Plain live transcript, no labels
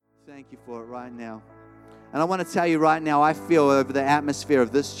thank you for it right now. And I want to tell you right now, I feel over the atmosphere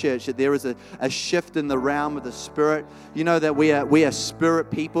of this church that there is a shift in the realm of the Spirit. You know that we are spirit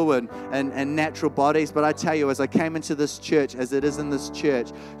people and natural bodies. But I tell you, as I came into this church, as it is in this church,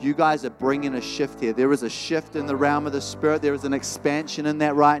 you guys are bringing a shift here. There is a shift in the realm of the Spirit. There is an expansion in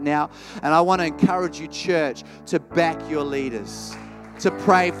that right now. And I want to encourage you, church, to back your leaders, to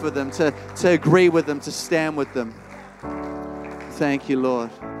pray for them, to agree with them, to stand with them. Thank you, Lord.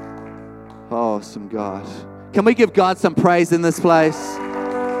 Awesome, God. Can we give God some praise in this place?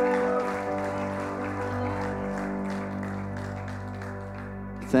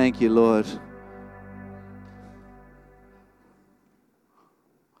 Thank you, Lord.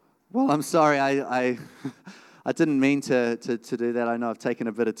 Well, I'm sorry. I didn't mean to do that. I know I've taken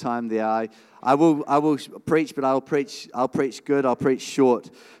a bit of time there. I will preach, but I'll preach good. I'll preach short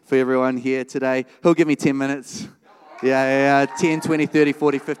for everyone here today. Who'll give me 10 minutes? Yeah, 10, 20, 30,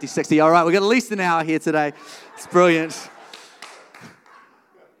 40, 50, 60. All right, we've got at least an hour here today. It's brilliant.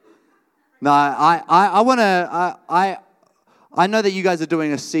 No, I know that you guys are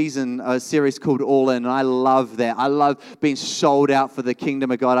doing a series called All In, and I love that. I love being sold out for the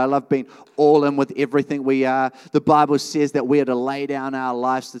kingdom of God. I love being all in with everything we are. The Bible says that we are to lay down our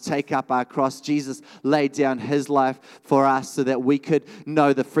lives, to take up our cross. Jesus laid down his life for us so that we could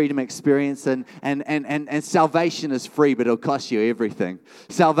know the freedom experience. And salvation is free, but it'll cost you everything.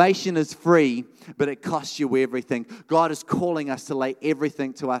 Salvation is free, but it costs you everything. God is calling us to lay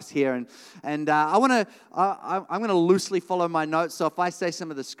everything to us here. And I'm going to loosely follow my notes. So if I say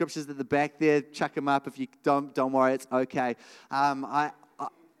some of the scriptures at the back there, chuck them up. If you don't worry, it's okay.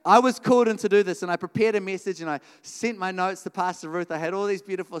 I was called in to do this, and I prepared a message, and I sent my notes to Pastor Ruth. I had all these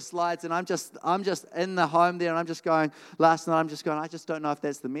beautiful slides, and I'm just in the home there, and I'm just going. Last night, I just don't know if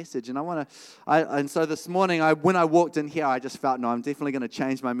that's the message, and so this morning, when I walked in here, I just felt, no, I'm definitely going to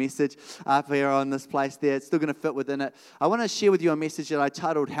change my message up here on this place there. It's still going to fit within it. I want to share with you a message that I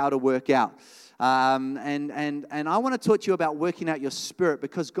titled "How to Work Out." And I want to talk to you about working out your spirit,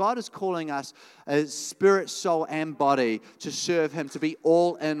 because God is calling us as spirit, soul, and body to serve Him, to be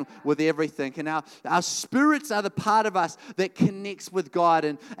all in with everything. And our spirits are the part of us that connects with God.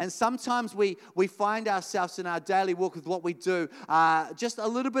 And sometimes we find ourselves in our daily walk with what we do just a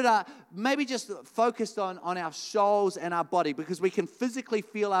little bit, maybe just focused on our souls and our body, because we can physically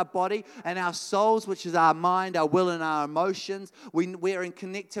feel our body, and our souls, which is our mind, our will, and our emotions, we're in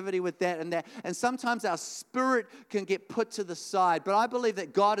connectivity with that and that. And sometimes our spirit can get put to the side. But I believe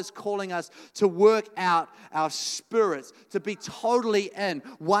that God is calling us to work out our spirits, to be totally in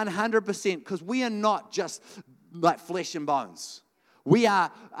 100%, because we are not just like flesh and bones. We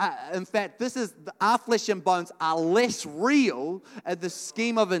are, in fact, our flesh and bones are less real at the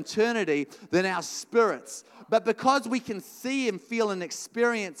scheme of eternity than our spirits. But because we can see and feel and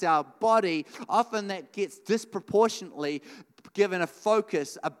experience our body, often that gets disproportionately given a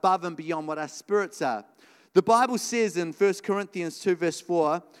focus above and beyond what our spirits are. The Bible says in 1 Corinthians 2 verse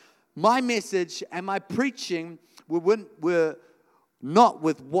 4, my message and my preaching were not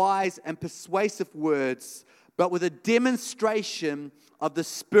with wise and persuasive words, but with a demonstration of the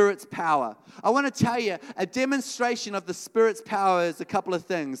Spirit's power. I want to tell you, a demonstration of the Spirit's power is a couple of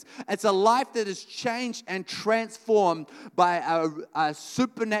things. It's a life that is changed and transformed by a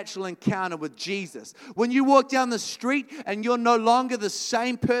supernatural encounter with Jesus. When you walk down the street and you're no longer the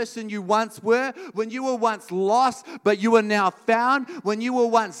same person you once were, when you were once lost, but you are now found, when you were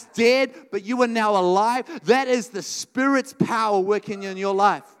once dead, but you are now alive, that is the Spirit's power working in your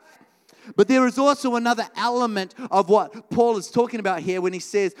life. But there is also another element of what Paul is talking about here when he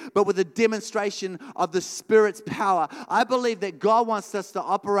says, but with a demonstration of the Spirit's power. I believe that God wants us to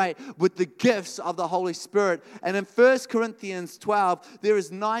operate with the gifts of the Holy Spirit. And in 1 Corinthians 12, there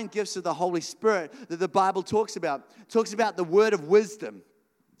is 9 gifts of the Holy Spirit that the Bible talks about. It talks about the word of wisdom,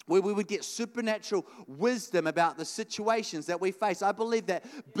 where we would get supernatural wisdom about the situations that we face. I believe that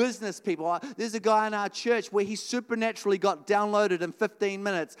business people, there's a guy in our church where he supernaturally got downloaded in 15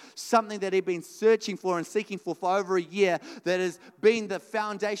 minutes, something that he'd been searching for and seeking for over a year, that has been the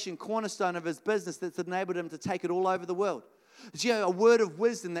foundation, cornerstone of his business that's enabled him to take it all over the world. There's a word of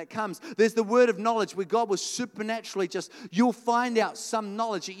wisdom that comes. There's the word of knowledge where God will supernaturally you'll find out some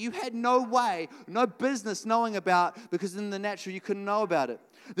knowledge that you had no way, no business knowing about, because in the natural you couldn't know about it.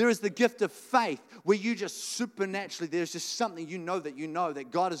 There is the gift of faith where you just supernaturally, there's just something you know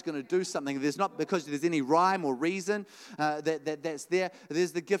that God is going to do something. There's not because there's any rhyme or reason that's there.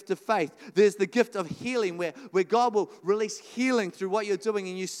 There's the gift of faith. There's the gift of healing where God will release healing through what you're doing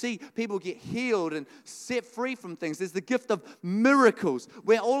and you see people get healed and set free from things. There's the gift of miracles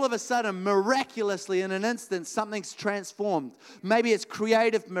where all of a sudden, miraculously in an instant, something's transformed. Maybe it's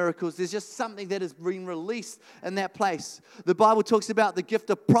creative miracles. There's just something that has been released in that place. The Bible talks about the gift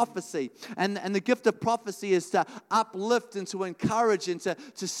of prophecy. And the gift of prophecy is to uplift and to encourage and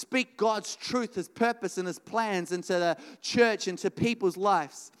to speak God's truth, His purpose and His plans into the church, into people's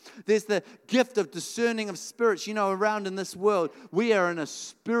lives. There's the gift of discerning of spirits. You know, around in this world, we are in a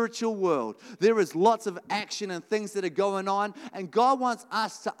spiritual world. There is lots of action and things that are going on. And God wants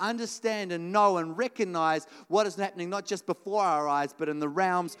us to understand and know and recognize what is happening, not just before our eyes, but in the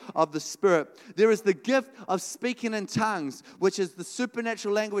realms of the Spirit. There is the gift of speaking in tongues, which is the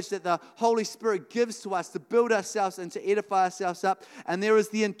supernatural language that the Holy Spirit gives to us to build ourselves and to edify ourselves up. And there is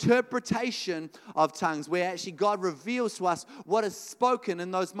the interpretation of tongues, where actually God reveals to us what is spoken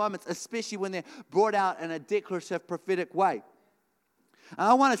in those moments, especially when they're brought out in a declarative, prophetic way. And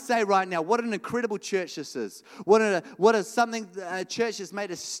I want to say right now, what an incredible church this is. What is something a church has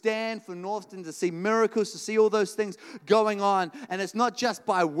made a stand for Northton to see miracles, to see all those things going on. And it's not just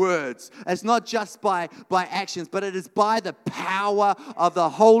by words. It's not just by actions, but it is by the power of the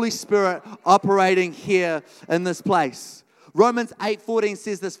Holy Spirit operating here in this place. Romans 8:14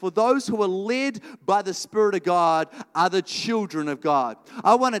 says this, for those who are led by the Spirit of God are the children of God.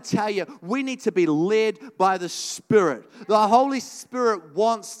 I want to tell you, we need to be led by the Spirit. The Holy Spirit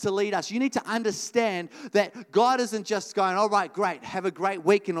wants to lead us. You need to understand that God isn't just going, all right, great, have a great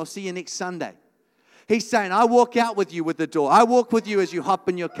week and I'll see you next Sunday. He's saying, I walk out with you with the door. I walk with you as you hop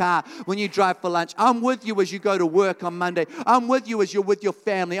in your car when you drive for lunch. I'm with you as you go to work on Monday. I'm with you as you're with your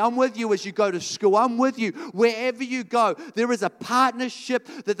family. I'm with you as you go to school. I'm with you wherever you go. There is a partnership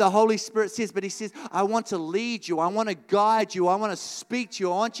that the Holy Spirit says, but He says, I want to lead you. I want to guide you. I want to speak to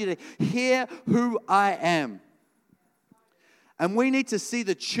you. I want you to hear who I am. And we need to see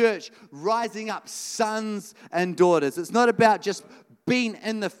the church rising up sons and daughters. It's not about just being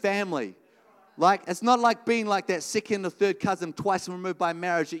in the family. It's not like being like that second or third cousin twice removed by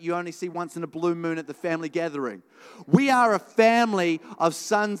marriage that you only see once in a blue moon at the family gathering. We are a family of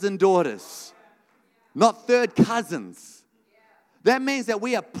sons and daughters, not third cousins. That means that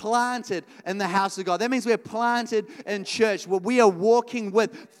we are planted in the house of God. That means we are planted in church where we are walking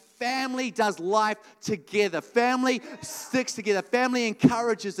with. Family does life together. Family sticks together. Family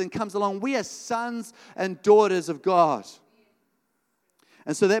encourages and comes along. We are sons and daughters of God.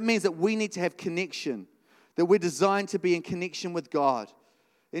 And so that means that we need to have connection, that we're designed to be in connection with God.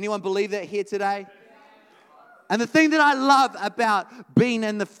 Anyone believe that here today? And the thing that I love about being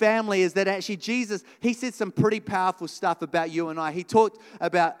in the family is that actually Jesus, He said some pretty powerful stuff about you and I. He talked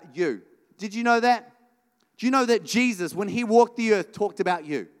about you. Did you know that? Do you know that Jesus, when He walked the earth, talked about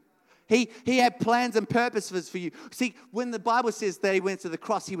you? He had plans and purposes for you. See, when the Bible says that He went to the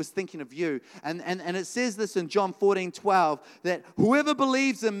cross, He was thinking of you. And it says this in John 14:12, that whoever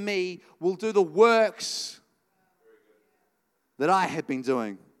believes in me will do the works that I have been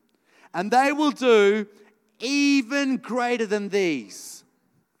doing. And they will do even greater than these.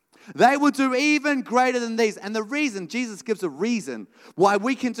 They will do even greater than these. And the reason, Jesus gives a reason why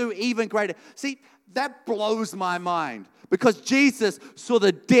we can do even greater. See, that blows my mind. Because Jesus saw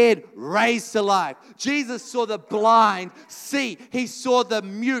the dead raised to life. Jesus saw the blind see. He saw the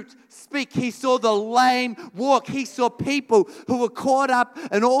mute speak. He saw the lame walk. He saw people who were caught up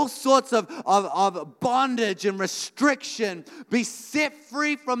in all sorts of bondage and restriction be set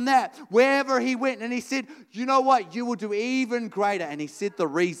free from that wherever He went. And He said, you know what? You will do even greater. And He said the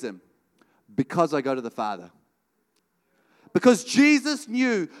reason, because I go to the Father. Because Jesus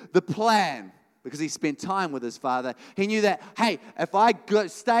knew the plan. Because He spent time with His Father. He knew that, hey, if I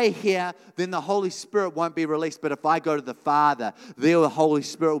stay here, then the Holy Spirit won't be released. But if I go to the Father, the Holy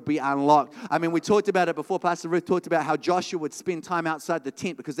Spirit will be unlocked. I mean, we talked about it before. Pastor Ruth talked about how Joshua would spend time outside the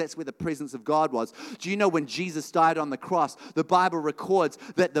tent because that's where the presence of God was. Do you know when Jesus died on the cross, the Bible records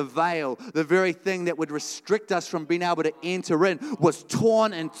that the veil, the very thing that would restrict us from being able to enter in, was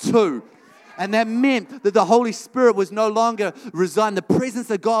torn in two. And that meant that the Holy Spirit was no longer residing. The presence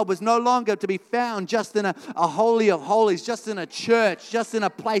of God was no longer to be found just in a holy of holies, just in a church, just in a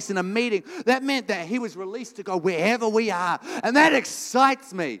place, in a meeting. That meant that He was released to go wherever we are. And that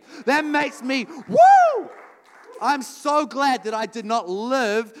excites me. That makes me, woo! I'm so glad that I did not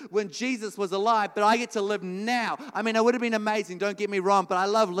live when Jesus was alive, but I get to live now. I mean, it would have been amazing, don't get me wrong, but I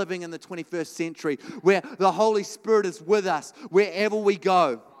love living in the 21st century where the Holy Spirit is with us wherever we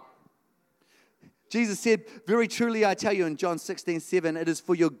go. Jesus said, very truly I tell you in John 16:7, it is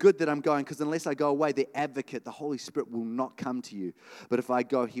for your good that I'm going, because unless I go away, the advocate, the Holy Spirit, will not come to you. But if I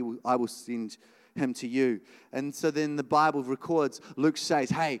go, I will send him to you. And so then the Bible records, Luke says,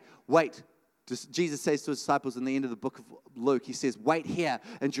 hey, wait. Jesus says to his disciples in the end of the book of Luke, he says, wait here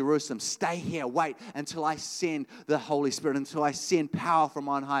in Jerusalem, stay here, wait until I send the Holy Spirit, until I send power from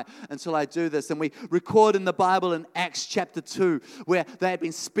on high, until I do this. And we record in the Bible in Acts chapter 2, where they had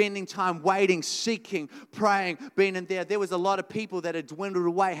been spending time waiting, seeking, praying, being in there. There was a lot of people that had dwindled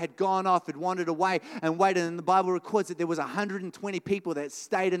away, had gone off, had wandered away and waited. And the Bible records that there was 120 people that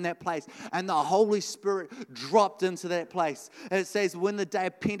stayed in that place, and the Holy Spirit dropped into that place. And it says when the day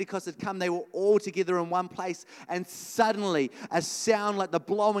of Pentecost had come, they were all together in one place, and suddenly a sound like the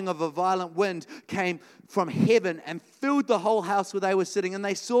blowing of a violent wind came from heaven and filled the whole house where they were sitting. And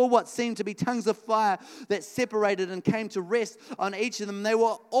they saw what seemed to be tongues of fire that separated and came to rest on each of them. They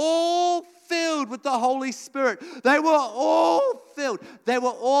were all filled with the Holy Spirit. They were all filled. They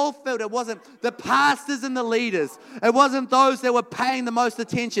were all filled. It wasn't the pastors and the leaders. It wasn't those that were paying the most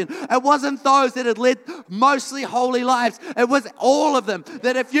attention. It wasn't those that had led mostly holy lives. It was all of them.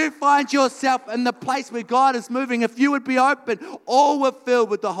 That if you find yourself in the place where God is moving, if you would be open, all were filled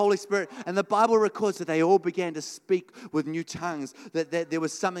with the Holy Spirit. And the Bible records that they all began to speak with new tongues, that there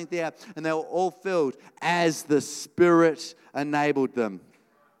was something there, and they were all filled as the Spirit enabled them.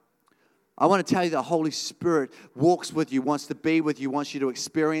 I want to tell you the Holy Spirit walks with you, wants to be with you, wants you to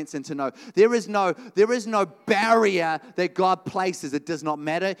experience and to know. There is no barrier that God places. It does not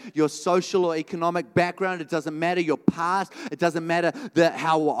matter your social or economic background. It doesn't matter your past. It doesn't matter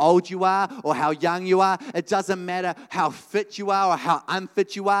how old you are or how young you are. It doesn't matter how fit you are or how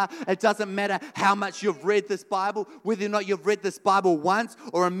unfit you are. It doesn't matter how much you've read this Bible, whether or not you've read this Bible once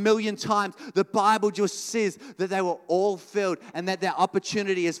or 1,000,000 times. The Bible just says that they were all filled, and that their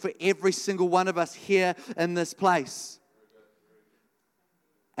opportunity is for every single one of us here in this place.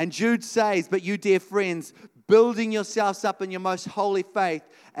 And Jude says, but you, dear friends, building yourselves up in your most holy faith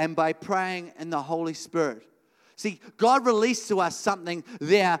and by praying in the Holy Spirit. See, God released to us something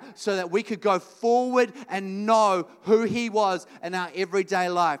there so that we could go forward and know who He was in our everyday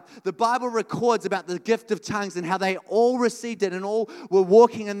life. The Bible records about the gift of tongues and how they all received it and all were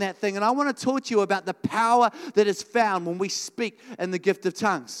walking in that thing. And I want to talk to you about the power that is found when we speak in the gift of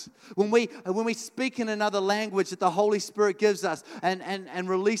tongues. When we speak in another language that the Holy Spirit gives us and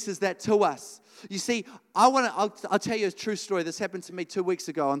releases that to us. You see, I'll tell you a true story. This happened to me 2 weeks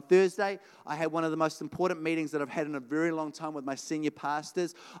ago. On Thursday, I had one of the most important meetings that I've had in a very long time with my senior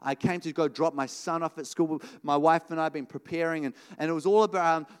pastors. I came to go drop my son off at school. My wife and I have been preparing, and it was all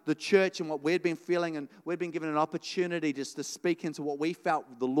about the church and what we'd been feeling, and we'd been given an opportunity just to speak into what we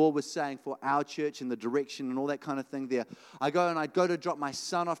felt the Lord was saying for our church and the direction and all that kind of thing there. I'd go to drop my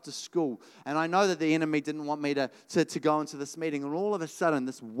son off to school, and I know that the enemy didn't want me to go into this meeting, and all of a sudden,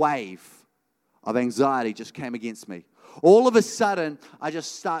 this wave of anxiety just came against me. All of a sudden, I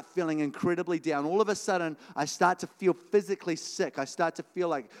just start feeling incredibly down. All of a sudden, I start to feel physically sick. I start to feel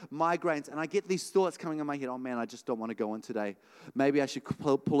like migraines, and I get these thoughts coming in my head, oh man, I just don't want to go in today. Maybe I should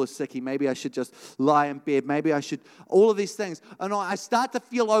pull a sickie. Maybe I should just lie in bed. Maybe I should, all of these things. And I start to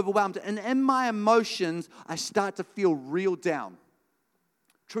feel overwhelmed, and in my emotions, I start to feel real down.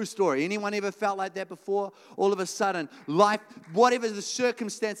 True story. Anyone ever felt like that before? All of a sudden, life, whatever the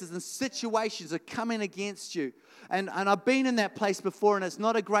circumstances and situations are coming against you. And I've been in that place before, and it's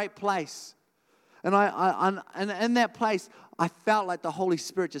not a great place. And and in that place, I felt like the Holy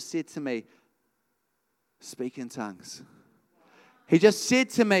Spirit just said to me, speak in tongues. He just said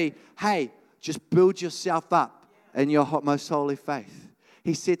to me, hey, just build yourself up in your most holy faith.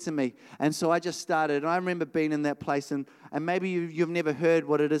 He said to me, and so I just started, and I remember being in that place, and maybe you've never heard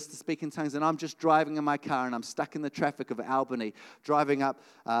what it is to speak in tongues, and I'm just driving in my car, and I'm stuck in the traffic of Albany, driving up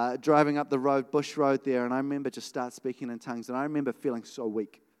the road, Bush Road there, and I remember just start speaking in tongues, and I remember feeling so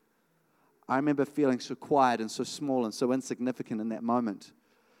weak. I remember feeling so quiet and so small and so insignificant in that moment.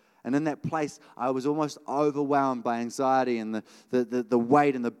 And in that place, I was almost overwhelmed by anxiety and the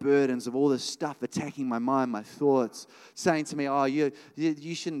weight and the burdens of all this stuff attacking my mind, my thoughts, saying to me, oh, you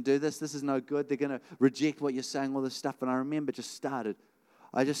shouldn't do this. This is no good. They're going to reject what you're saying, all this stuff. And I remember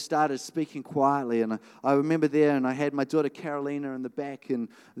I just started speaking quietly. And I remember there, and I had my daughter Carolina in the back and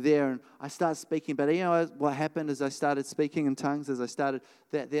there. And I started speaking. But you know what happened as I started speaking in tongues, as I started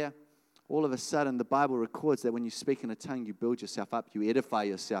that there? all of a sudden the Bible records that when you speak in a tongue, you build yourself up, you edify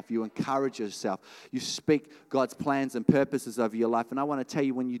yourself, you encourage yourself, you speak God's plans and purposes over your life. And I want to tell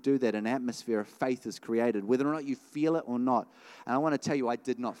you, when you do that, an atmosphere of faith is created, whether or not you feel it or not. And I want to tell you, I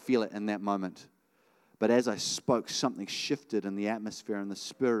did not feel it in that moment. But as I spoke, something shifted in the atmosphere and the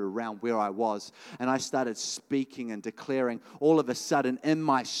spirit around where I was. And I started speaking and declaring. All of a sudden, in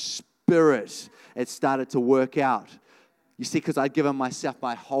my spirit, it started to work out. You see, because I'd given myself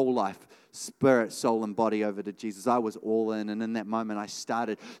my whole life, spirit, soul, and body over to Jesus. I was all in, and in that moment I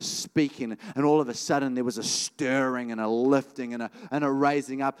started speaking, and all of a sudden there was a stirring and a lifting and a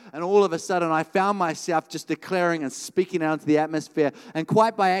raising up, and all of a sudden I found myself just declaring and speaking out into the atmosphere, and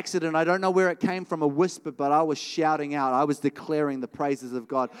quite by accident, I don't know where it came from, a whisper, but I was shouting out, I was declaring the praises of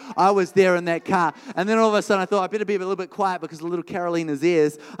God. I was there in that car, and then all of a sudden I thought I better be a little bit quiet because of little Carolina's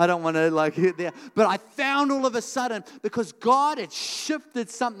ears, I don't want to hit there, but I found all of a sudden, because God had shifted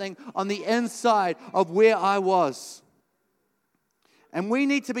something on the inside of where I was. And we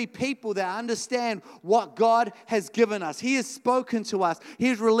need to be people that understand what God has given us. He has spoken to us. He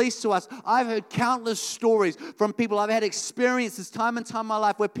has released to us. I've heard countless stories from people. I've had experiences time and time in my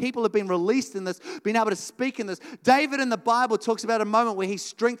life where people have been released in this, been able to speak in this. David in the Bible talks about a moment where he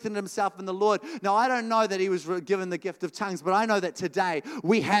strengthened himself in the Lord. Now, I don't know that he was given the gift of tongues, but I know that today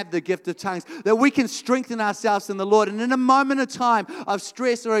we have the gift of tongues, that we can strengthen ourselves in the Lord. And in a moment of time of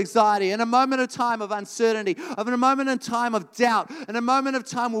stress or anxiety, in a moment of time of uncertainty, in a moment of time of doubt, in a moment of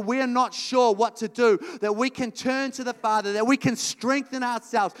time where we're not sure what to do, that we can turn to the Father, that we can strengthen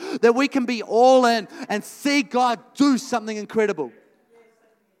ourselves, that we can be all in and see God do something incredible.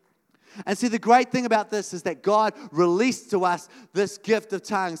 And see, the great thing about this is that God released to us this gift of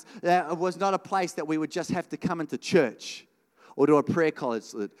tongues. That it was not a place that we would just have to come into church or to a prayer college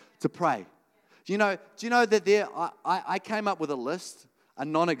to pray. Do you know that I came up with a list, a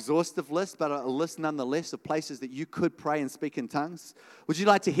non-exhaustive list, but a list nonetheless of places that you could pray and speak in tongues. Would you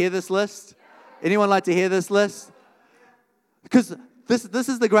like to hear this list? Anyone like to hear this list? Because this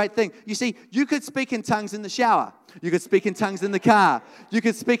is the great thing. You see, you could speak in tongues in the shower. You could speak in tongues in the car. You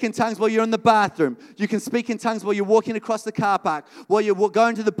could speak in tongues while you're in the bathroom. You can speak in tongues while you're walking across the car park, while you're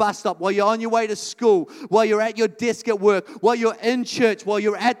going to the bus stop, while you're on your way to school, while you're at your desk at work, while you're in church, while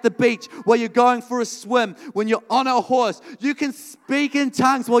you're at the beach, while you're going for a swim, when you're on a horse. You can speak in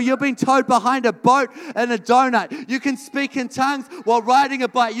tongues while you're being towed behind a boat and a donut. You can speak in tongues while riding a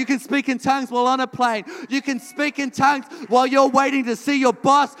bike. You can speak in tongues while on a plane. You can speak in tongues while you're waiting to see your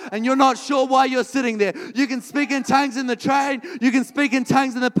boss and you're not sure why you're sitting there. You can speak in tongues in the train. You can speak in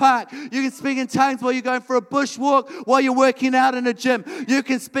tongues in the park. You can speak in tongues while you're going for a bushwalk, while you're working out in a gym. You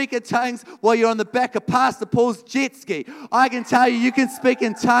can speak in tongues while you're on the back of Pastor Paul's jet ski. I can tell you, you can speak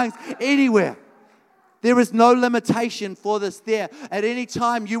in tongues anywhere. There is no limitation for this there. At any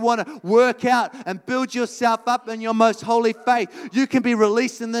time you want to work out and build yourself up in your most holy faith, you can be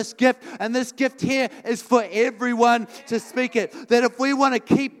released in this gift. And this gift here is for everyone to speak it. That if we want to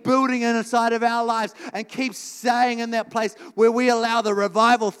keep building inside of our lives and keep staying in that place where we allow the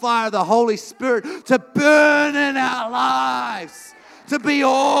revival fire of the Holy Spirit to burn in our lives, to be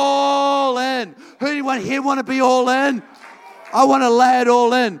all in. Anyone here want to be all in? I want to lay it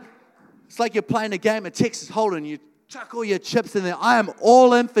all in. It's like you're playing a game of Texas Hold'em. You chuck all your chips in there. I am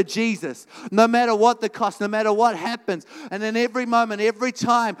all in for Jesus, no matter what the cost, no matter what happens. And then every moment, every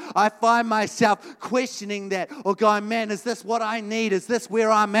time, I find myself questioning that or going, man, is this what I need? Is this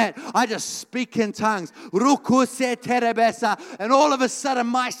where I'm at? I just speak in tongues. And all of a sudden,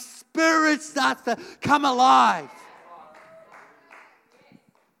 my spirit starts to come alive.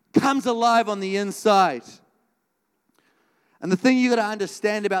 Comes alive on the inside. And the thing you got to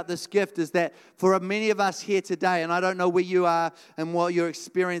understand about this gift is that for many of us here today, and I don't know where you are and what your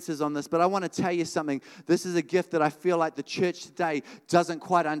experience is on this, but I want to tell you something. This is a gift that I feel like the church today doesn't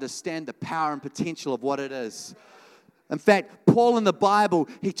quite understand the power and potential of what it is. In fact, Paul in the Bible,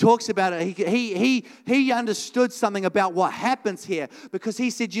 he talks about it. He understood something about what happens here because he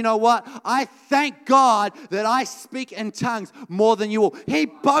said, you know what? I thank God that I speak in tongues more than you all. He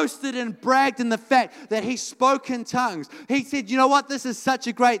boasted and bragged in the fact that he spoke in tongues. He said, you know what? This is such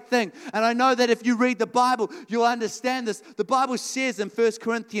a great thing. And I know that if you read the Bible, you'll understand this. The Bible says in 1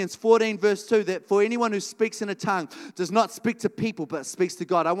 Corinthians 14 verse 2 that for anyone who speaks in a tongue does not speak to people but speaks to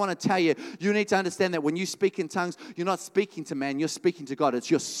God. I want to tell you, you need to understand that when you speak in tongues, you're not speaking to man, you're speaking to God. It's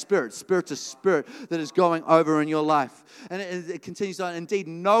your spirit to spirit that is going over in your life. And it continues on. Indeed,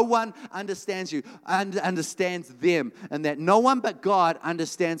 no one understands you and understands them, and that no one but God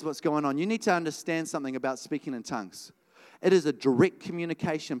understands what's going on. You need to understand something about speaking in tongues. It is a direct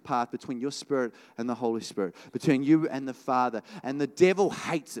communication path between your spirit and the Holy Spirit, between you and the Father. And the devil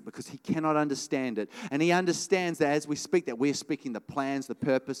hates it because he cannot understand it. And he understands that as we speak, that we're speaking the plans, the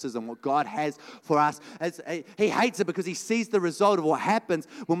purposes, and what God has for us. He hates it because he sees the result of what happens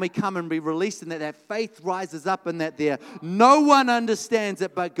when we come and be released, and that faith rises up, and that no one understands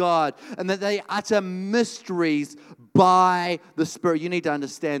it but God, and that they utter mysteries by the Spirit. You need to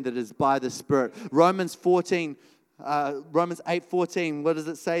understand that it is by the Spirit. Romans 8:14, what does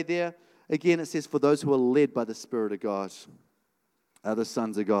it say there? Again, it says, for those who are led by the Spirit of God are the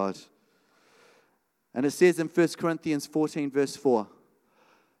sons of God. And it says in 1 Corinthians 14, verse 4,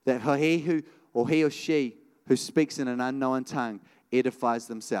 that he or she who speaks in an unknown tongue edifies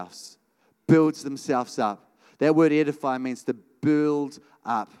themselves, builds themselves up. That word edify means to build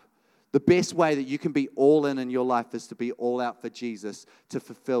up. The best way that you can be all in your life is to be all out for Jesus, to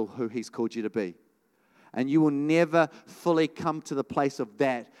fulfill who He's called you to be. And you will never fully come to the place of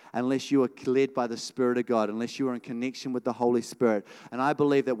that unless you are led by the Spirit of God, unless you are in connection with the Holy Spirit. And I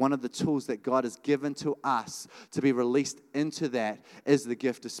believe that one of the tools that God has given to us to be released into that is the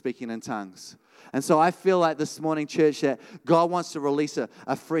gift of speaking in tongues. And so I feel like this morning, church, that God wants to release a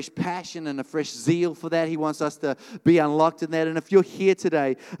fresh passion and a fresh zeal for that. He wants us to be unlocked in that. And if you're here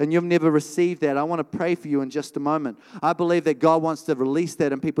today and you've never received that, I want to pray for you in just a moment. I believe that God wants to release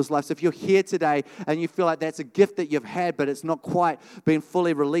that in people's lives. If you're here today and you feel like that's a gift that you've had, but it's not quite been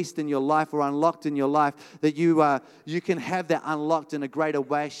fully released in your life or unlocked in your life, that you can have that unlocked in a greater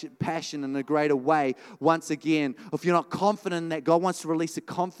way, passion in a greater way once again. If you're not confident in that, God wants to release a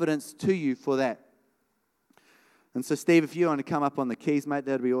confidence to you for that. And so, Steve, if you want to come up on the keys, mate,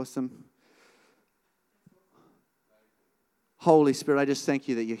 that'd be awesome. Holy Spirit, I just thank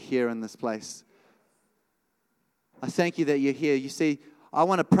you that you're here in this place. I thank you that you're here. You see, I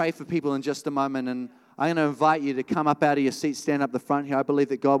want to pray for people in just a moment, and I'm going to invite you to come up out of your seat, stand up the front here. I believe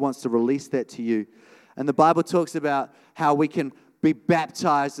that God wants to release that to you. And the Bible talks about how we can be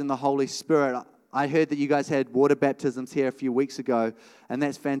baptized in the Holy Spirit. I heard that you guys had water baptisms here a few weeks ago, and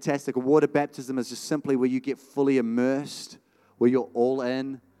that's fantastic. A water baptism is just simply where you get fully immersed, where you're all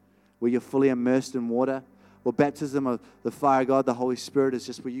in, where you're fully immersed in water. Well, baptism of the fire of God, the Holy Spirit, is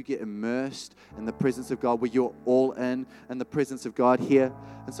just where you get immersed in the presence of God, where you're all in the presence of God here.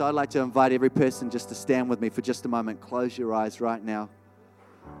 And so I'd like to invite every person just to stand with me for just a moment. Close your eyes right now.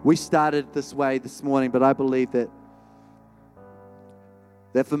 We started this way this morning, but I believe that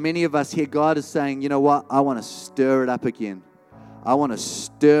for many of us here, God is saying, you know what? I want to stir it up again. I want to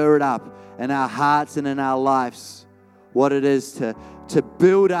stir it up in our hearts and in our lives, what it is to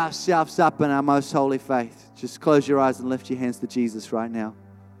build ourselves up in our most holy faith. Just close your eyes and lift your hands to Jesus right now.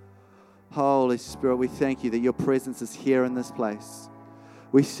 Holy Spirit, we thank you that your presence is here in this place.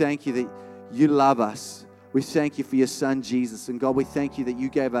 We thank you that you love us. We thank you for your Son, Jesus. And God, we thank you that you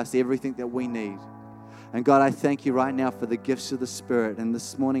gave us everything that we need. And God, I thank you right now for the gifts of the Spirit. And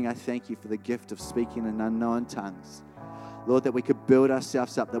this morning, I thank you for the gift of speaking in unknown tongues. Lord, that we could build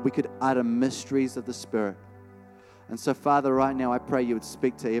ourselves up, that we could utter mysteries of the Spirit. And so, Father, right now, I pray you would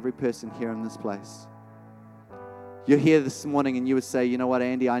speak to every person here in this place. You're here this morning and you would say, you know what,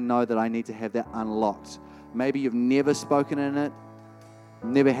 Andy, I know that I need to have that unlocked. Maybe you've never spoken in it,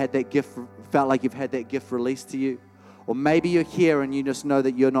 never had that gift, felt like you've had that gift released to you. Or maybe you're here and you just know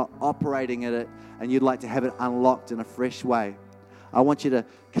that you're not operating in it and you'd like to have it unlocked in a fresh way. I want you to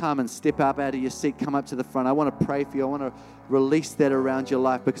come and step up out of your seat, come up to the front. I want to pray for you. I want to release that around your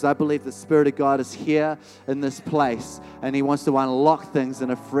life because I believe the Spirit of God is here in this place and He wants to unlock things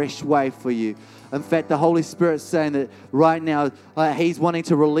in a fresh way for you. In fact, the Holy Spirit's saying that right now He's wanting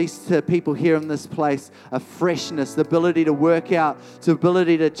to release to people here in this place a freshness, the ability to work out, the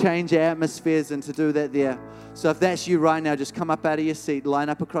ability to change atmospheres and to do that there. So if that's you right now, just come up out of your seat, line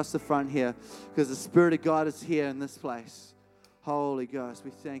up across the front here because the Spirit of God is here in this place. Holy Ghost, we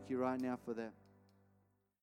thank you right now for that.